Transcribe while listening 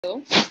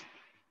Hello.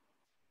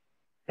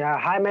 Yeah,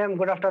 hi ma'am.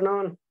 Good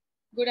afternoon.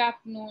 Good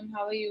afternoon.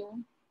 How are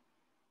you?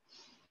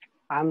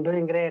 I'm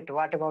doing great.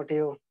 What about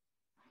you?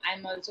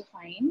 I'm also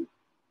fine.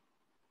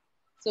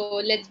 So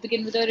let's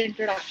begin with our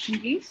introduction,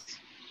 please.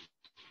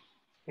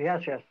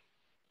 Yes, yes.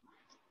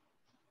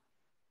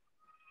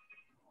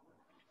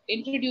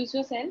 Introduce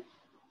yourself.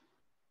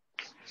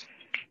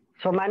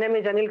 So my name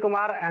is Anil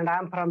Kumar and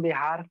I'm from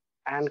Bihar.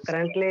 And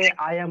currently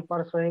I am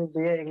pursuing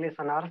BA English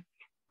honors.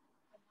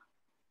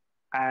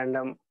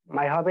 And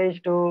my hobby is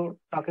to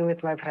talking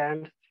with my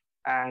friends.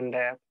 And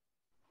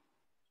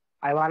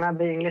I wanna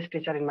be English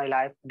teacher in my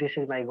life. This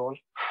is my goal.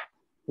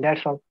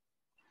 That's all.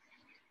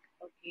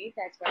 Okay,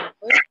 that's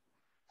wonderful.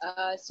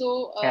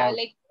 Yeah.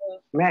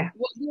 May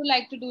What do you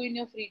like to do in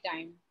your free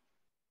time?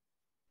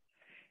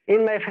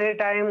 in my free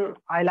time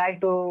I like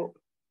to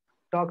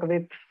talk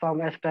with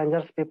some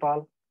strangers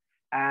people,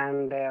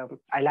 and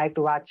I like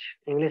to watch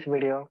English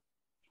video.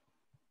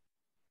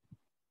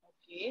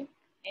 Okay.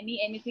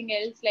 Anything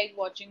else like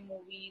watching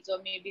movies or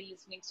maybe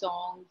listening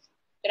songs,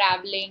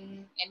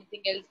 traveling,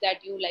 anything else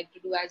that you like to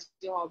do as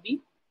your hobby?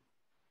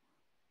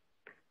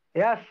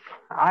 Yes,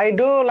 I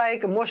do,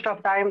 like most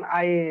of time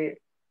I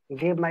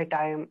give my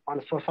time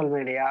on social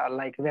media,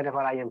 like whenever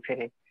I am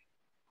free.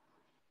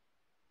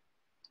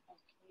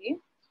 Okay.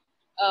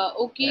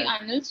 Okay, Yes.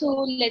 Anil. So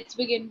let's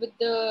begin with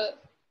the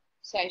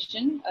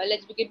session.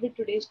 Let's begin with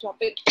today's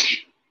topic.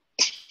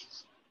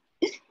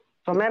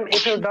 So ma'am,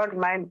 if you don't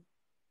mind,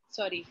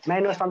 Sorry. may I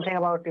know Yeah. something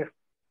about you?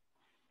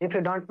 If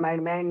you don't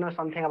mind, may I know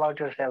something about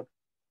yourself?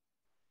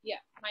 Yeah,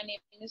 my name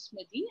is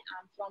Smridhi.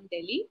 I'm from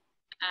Delhi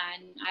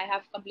and I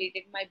have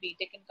completed my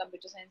BTech in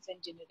Computer Science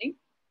Engineering.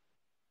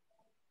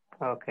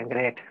 Okay,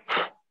 great.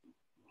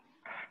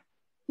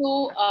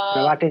 So,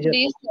 What is your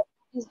today's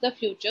topic is the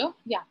future.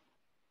 Yeah.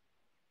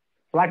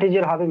 what is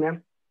your hobby,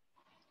 ma'am?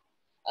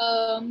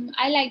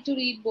 I like to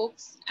read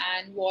books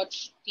and watch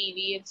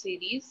TV and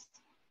series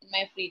in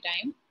my free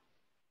time.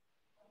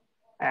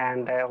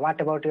 And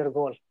what about your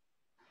goal?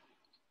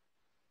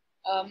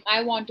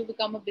 I want to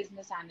become a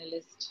business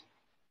analyst.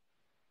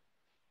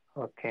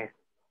 Okay,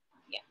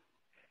 Yeah.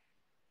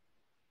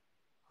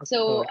 okay, So,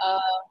 good.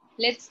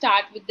 let's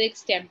start with the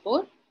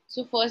extempore.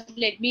 So, first,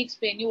 let me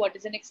explain you what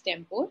is an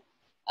extempore.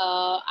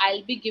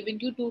 I'll be giving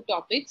you two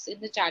topics in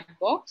the chat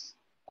box,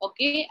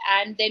 okay,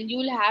 and then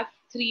you'll have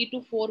 3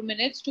 to 4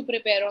 minutes to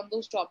prepare on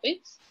those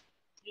topics.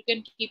 You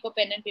can keep a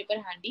pen and paper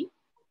handy,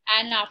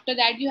 and after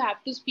that, you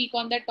have to speak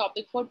on that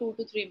topic for 2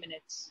 to 3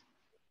 minutes.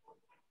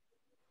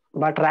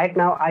 But right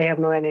now I have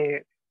no any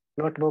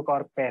notebook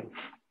or pen.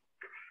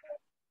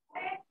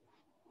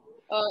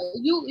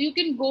 You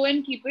can go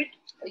and keep it.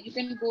 You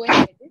can go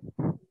and get it.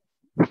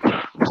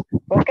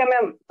 Okay,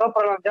 ma'am, no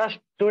problem. Just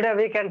today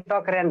we can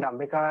talk random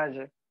because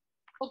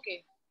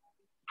Okay.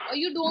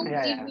 You don't.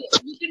 yeah, yeah,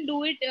 You can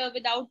do it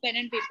without pen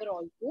and paper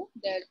also.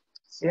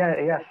 That's not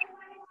yeah, a yes,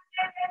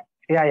 problem.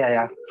 yeah, yeah,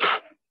 yeah.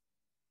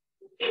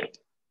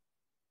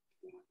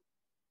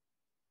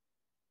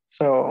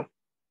 So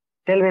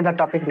tell me the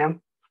topic,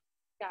 ma'am.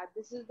 Yeah,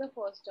 this is the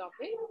first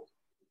topic.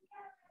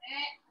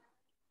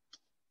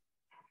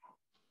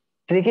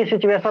 Tricky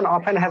situation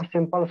often have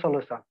simple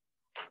solution.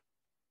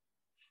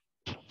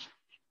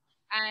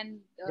 And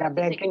Yeah, the second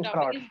banking topic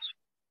frauds. is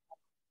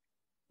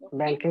okay.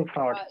 Banking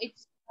frauds.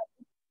 It's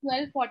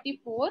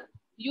 12:44.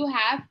 You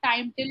have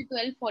time till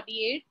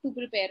 12:48 to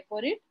prepare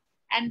for it,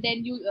 and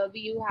then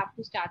you have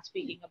to start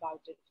speaking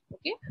about it.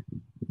 Okay.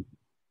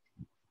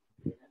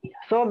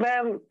 So,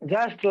 ma'am,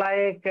 just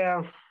like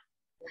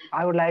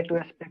I would like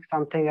to speak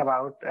something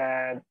about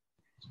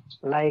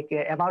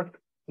about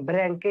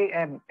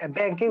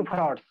banking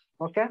frauds.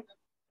 Okay,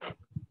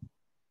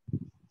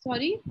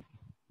 Sorry.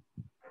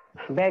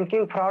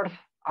 banking frauds.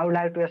 I would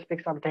like to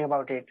speak something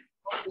about it.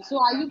 Okay. So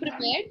are you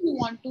prepared? You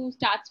want to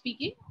start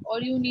speaking,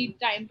 or you need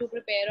time to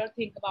prepare or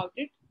think about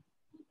it?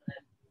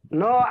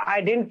 No,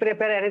 I didn't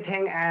prepare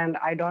anything, and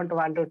I don't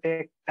want to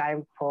take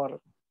time for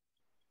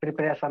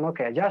preparation.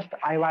 Okay, just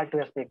I want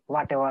to speak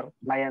whatever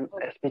my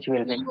Okay. speech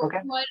will So be.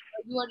 Okay.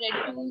 you are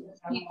ready to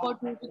speak for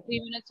 2 to 3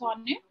 minutes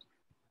on it.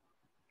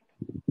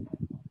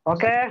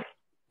 Okay.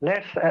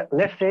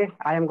 Let's see.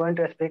 I am going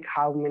to speak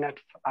how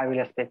minutes I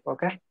will speak.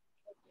 Okay.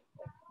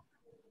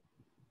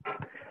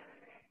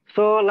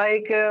 So,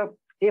 like,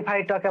 if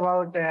I talk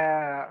about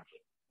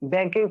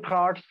banking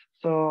frauds,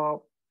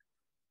 so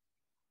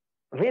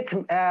with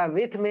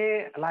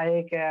me,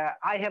 like,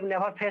 I have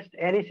never faced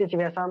any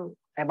situation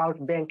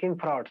about banking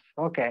frauds.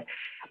 Okay,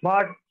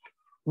 but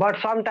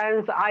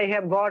sometimes I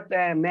have got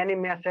many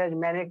message,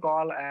 many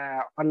call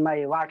on my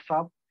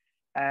WhatsApp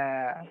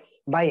uh,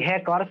 by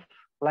hackers,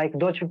 like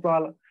those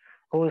people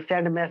who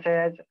send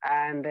message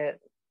and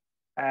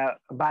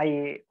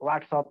by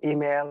WhatsApp,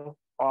 email,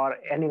 or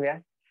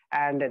anywhere,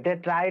 and they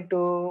try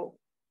to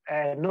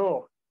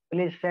know.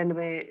 Please send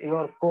me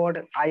your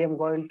code. I am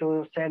going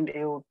to send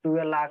you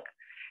 12 lakh,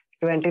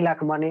 20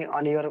 lakh money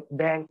on your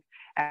bank,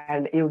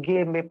 and you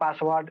give me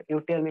password.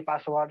 You tell me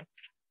password.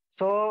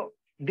 So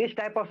this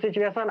type of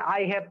situation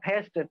I have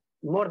faced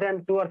more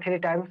than 2 or 3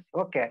 times.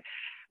 Okay,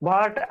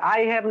 but I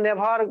have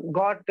never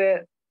got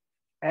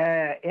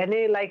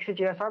any like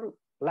situation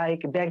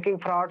like banking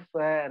frauds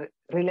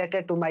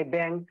related to my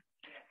bank.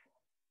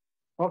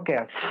 Okay,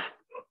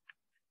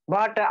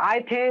 but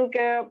I think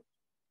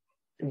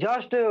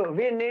just uh,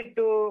 we need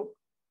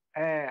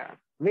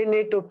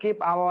to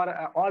keep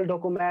our all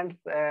documents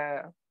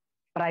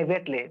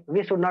privately.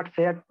 We should not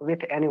share with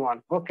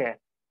anyone. Okay.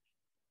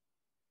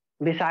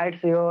 Besides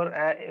your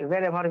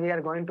wherever we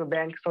are going to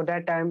bank, so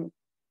that time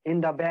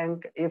in the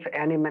bank, if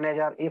any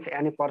manager, if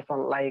any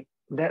person like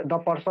the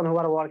person who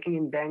are working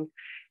in bank,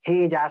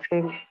 he is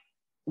asking,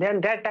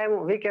 then that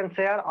time we can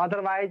share.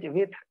 Otherwise,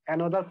 with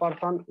another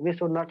person, we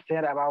should not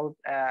share about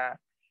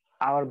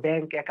our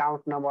bank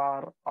account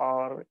number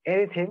or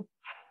anything,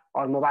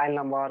 or mobile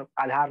number,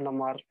 Aadhaar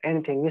number,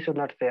 anything. We should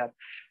not share.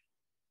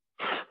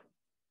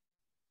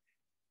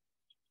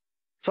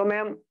 So,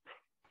 ma'am,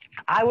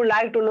 I would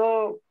like to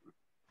know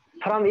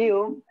from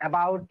you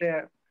about.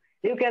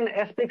 You can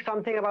speak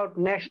something about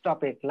next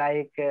topic,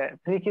 like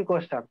tricky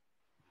question.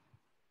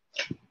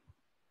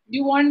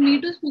 You want me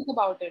to speak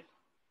about it?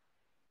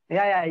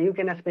 Yeah, you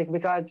can speak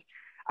because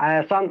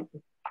I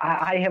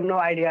have no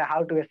idea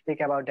how to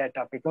speak about that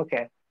topic.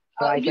 Okay,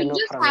 so I You can know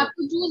just from have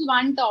you. to choose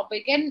one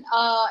topic, and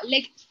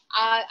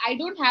I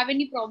don't have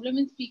any problem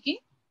in speaking,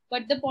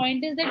 but the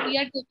point is that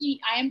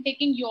I am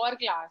taking your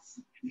class,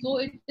 so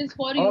it is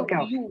for you. Okay,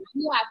 okay,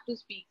 You have to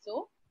speak.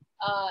 So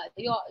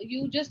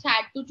you just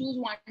had to choose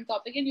one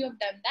topic, and you have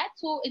done that,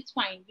 so it's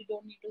fine. You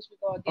don't need to speak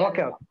about the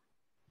okay, other okay, one.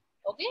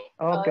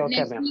 Okay. okay,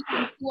 Next ma'am. we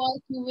come to our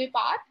Q&A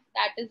part,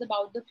 that is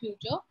about the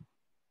future.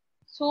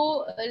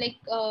 So,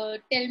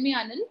 tell me,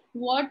 Anil,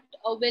 what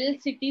will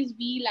cities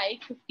be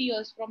like 50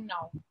 years from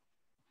now?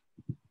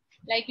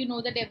 Like, you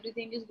know that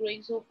everything is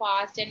growing so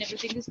fast and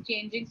everything is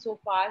changing so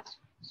fast.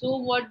 So,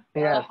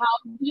 Yes. how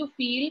do you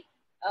feel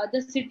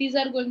the cities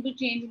are going to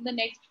change in the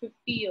next 50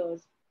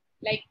 years?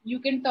 Like, you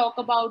can talk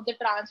about the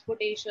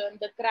transportation,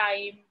 the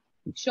crime,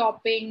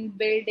 shopping,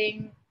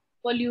 building,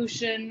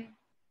 pollution,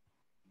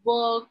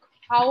 work.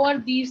 How are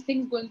these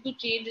things going to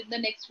change in the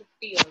next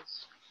 50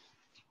 years?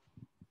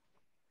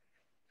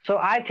 So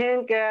I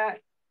think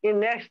in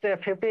next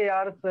 50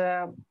 years,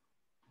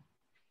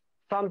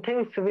 some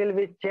things will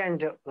be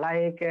changed,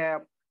 like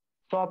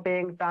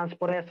shopping,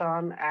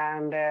 transportation,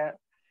 and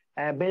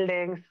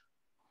buildings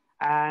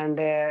and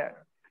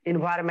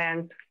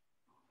environment.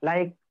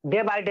 Like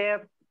day by day,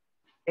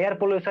 air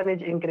pollution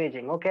is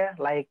increasing. Okay,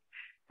 like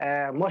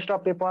most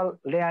of people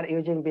they are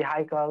using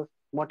vehicles,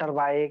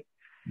 motorbike,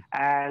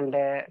 and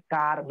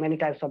car. Many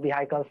types of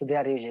vehicles they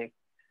are using.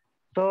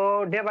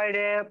 So day by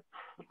day,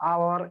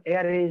 our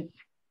air is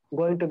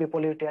going to be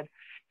polluted.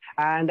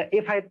 And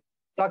if I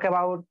talk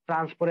about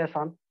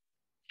transportation,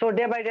 so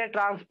day by day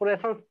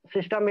transportation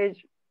system is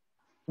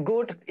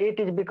good. It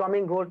is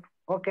becoming good.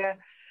 Okay,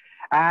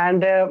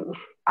 and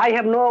I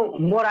have no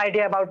more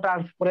idea about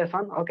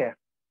transportation. Okay,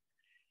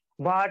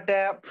 but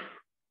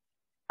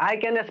I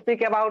can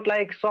speak about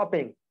like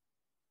shopping.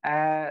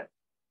 Uh,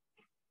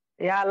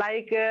 yeah,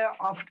 like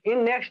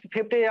in next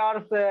 50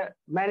 years,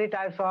 many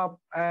types of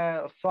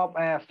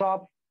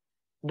shop.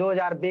 Those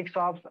are big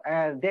shops.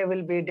 They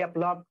will be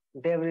developed.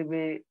 They will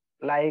be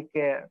like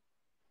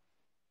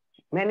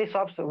many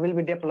shops will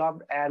be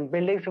developed, and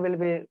buildings will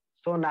be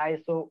so nice,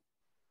 so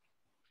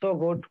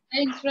good.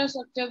 The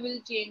infrastructure will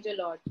change a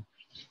lot.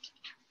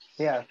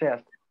 Yes, yes,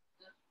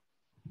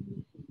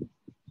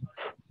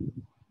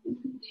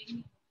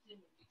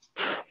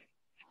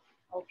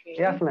 Okay.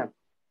 yes, ma'am.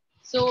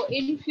 So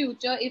in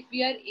future, if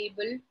we are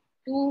able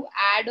to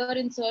add or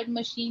insert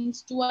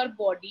machines to our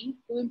body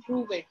to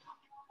improve it,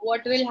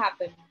 what will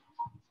happen?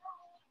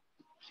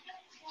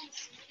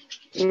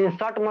 In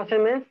short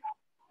machine means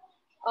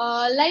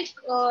Like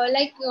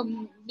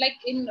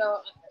in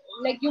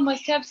like you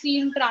must have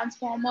seen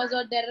Transformers,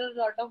 or there are a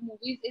lot of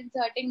movies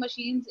inserting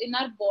machines in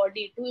our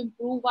body to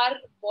improve our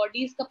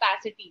body's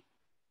capacity.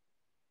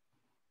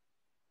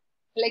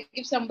 Like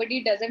if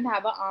somebody doesn't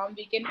have an arm,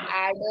 we can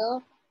add a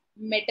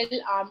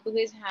metal arm to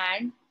his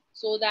hand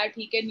so that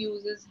he can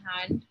use his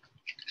hand.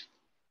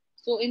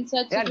 So in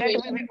such yeah, that will be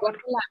situation, what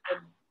good. will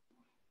happen?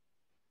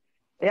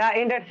 Yeah,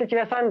 in that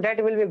situation,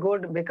 that will be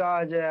good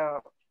because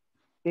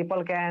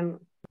people can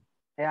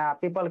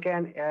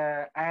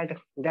add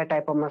that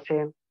type of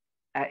machine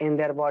in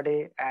their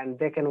body and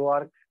they can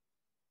work.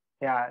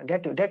 Yeah,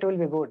 that will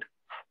be good.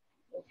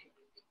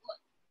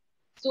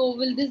 So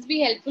will this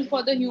be helpful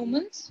for the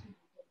humans?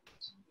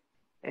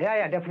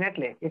 Yeah,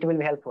 definitely, it will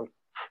be helpful.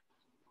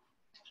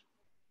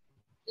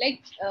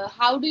 Like,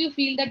 how do you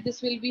feel that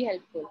this will be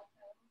helpful?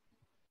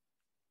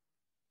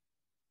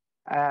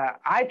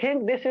 I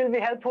think this will be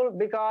helpful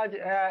because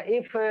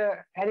if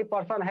any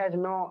person has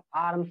no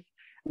arms,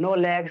 no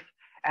legs,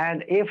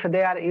 and if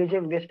they are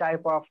using this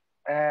type of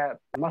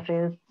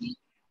machines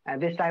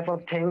and this type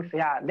of things,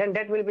 yeah, then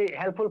that will be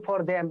helpful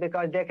for them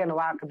because they can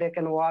walk, they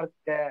can work.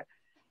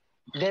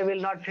 They will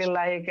not feel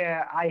like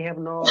I have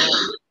no,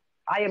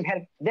 I am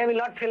help. They will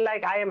not feel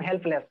like I am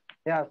helpless.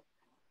 Yes,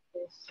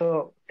 Yes.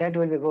 so that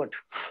will be good.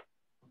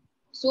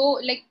 So,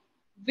 like,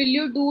 will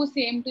you do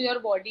same to your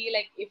body?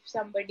 Like if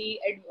somebody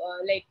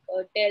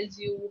tells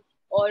you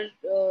or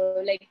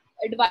like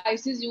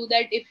advises you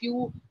that if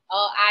you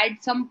add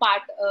some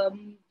part,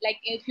 like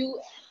if you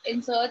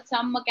insert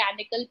some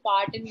mechanical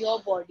part in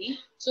your body,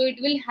 so it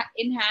will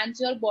enhance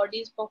your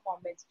body's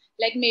performance.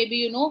 Like maybe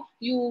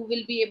you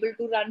will be able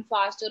to run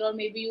faster, or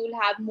maybe you will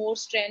have more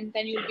strength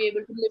and you'll be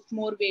able to lift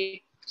more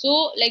weight.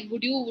 So like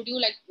will you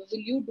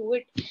do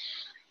it?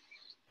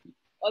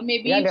 Or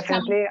maybe Yeah, if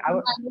definitely.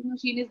 some kind of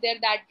machine is there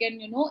that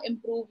can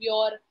improve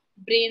your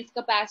brain's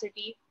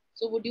capacity,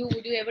 so would you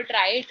ever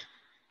try it?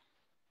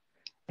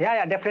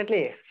 Yeah,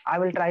 definitely. I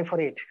will try for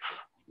it.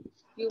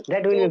 You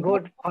That will so be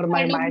what good for my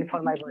kind of mind,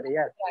 for machine my would you body. like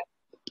Yes, to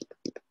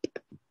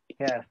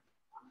try? yes.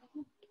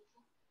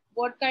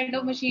 What kind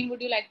of machine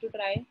would you like to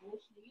try?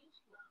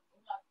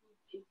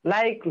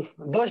 Like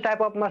those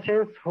type of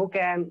machines who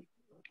can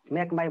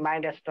make my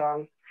mind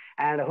strong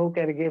and who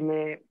can give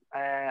me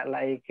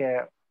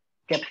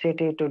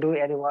capacity to do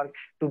any work,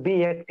 to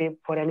be active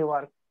for any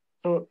work.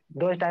 So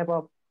those type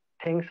of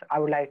things I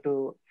would like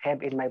to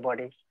have in my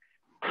body.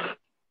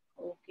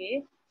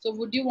 Okay, so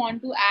would you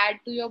want to add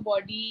to your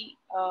body?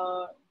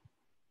 Okay,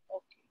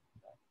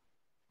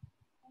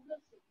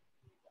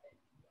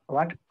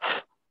 What?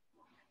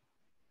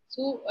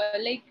 so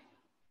like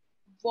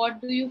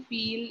what do you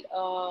feel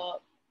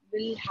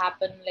will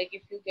happen, like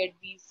if you get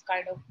these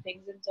kind of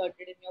things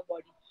inserted in your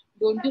body?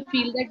 Don't you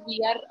feel that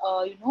we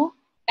are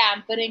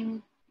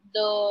tampering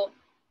the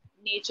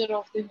nature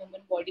of the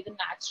human body, the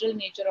natural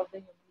nature of the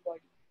human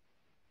body?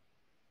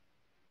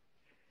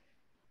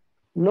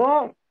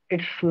 No,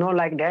 it's not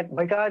like that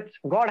because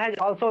God has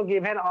also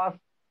given us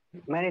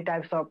many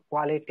types of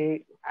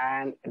quality,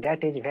 and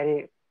that is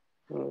very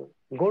mm,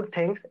 good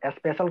things, a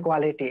special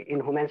quality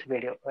in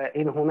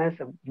in human's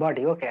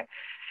body. Okay,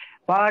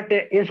 but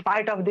in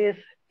spite of this,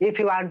 if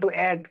you want to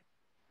add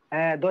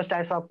those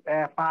types of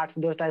parts,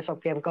 those types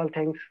of chemical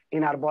things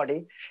in our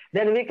body,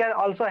 then we can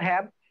also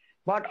have.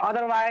 But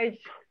otherwise,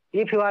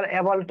 if you are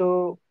able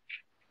to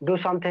do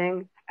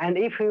something and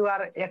if you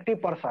are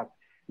active person,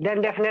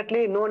 then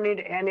definitely no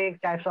need any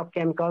types of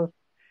chemicals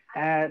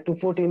to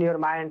put in your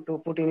mind, to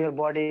put in your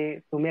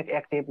body to make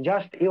active.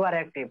 Just you are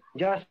active.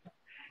 Just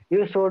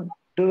you should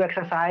do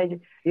exercise.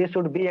 You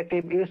should be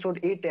active. You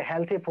should eat a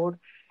healthy food.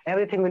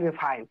 Everything will be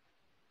fine.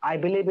 I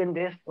believe in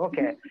this.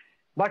 Okay.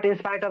 But in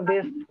spite of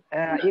this,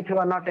 if you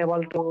are not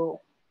able to,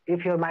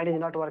 if your mind is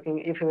not working,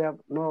 if you have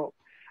no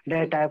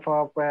that type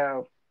of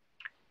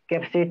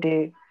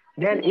capacity,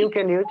 then you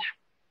can use.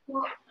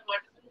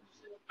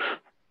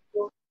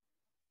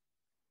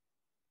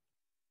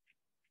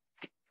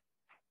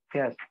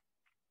 Yes.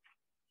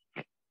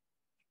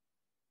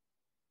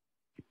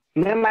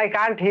 Ma'am, I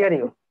can't hear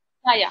you.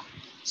 Yeah.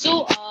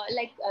 So,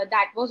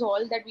 that was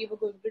all that we were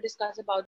going to discuss about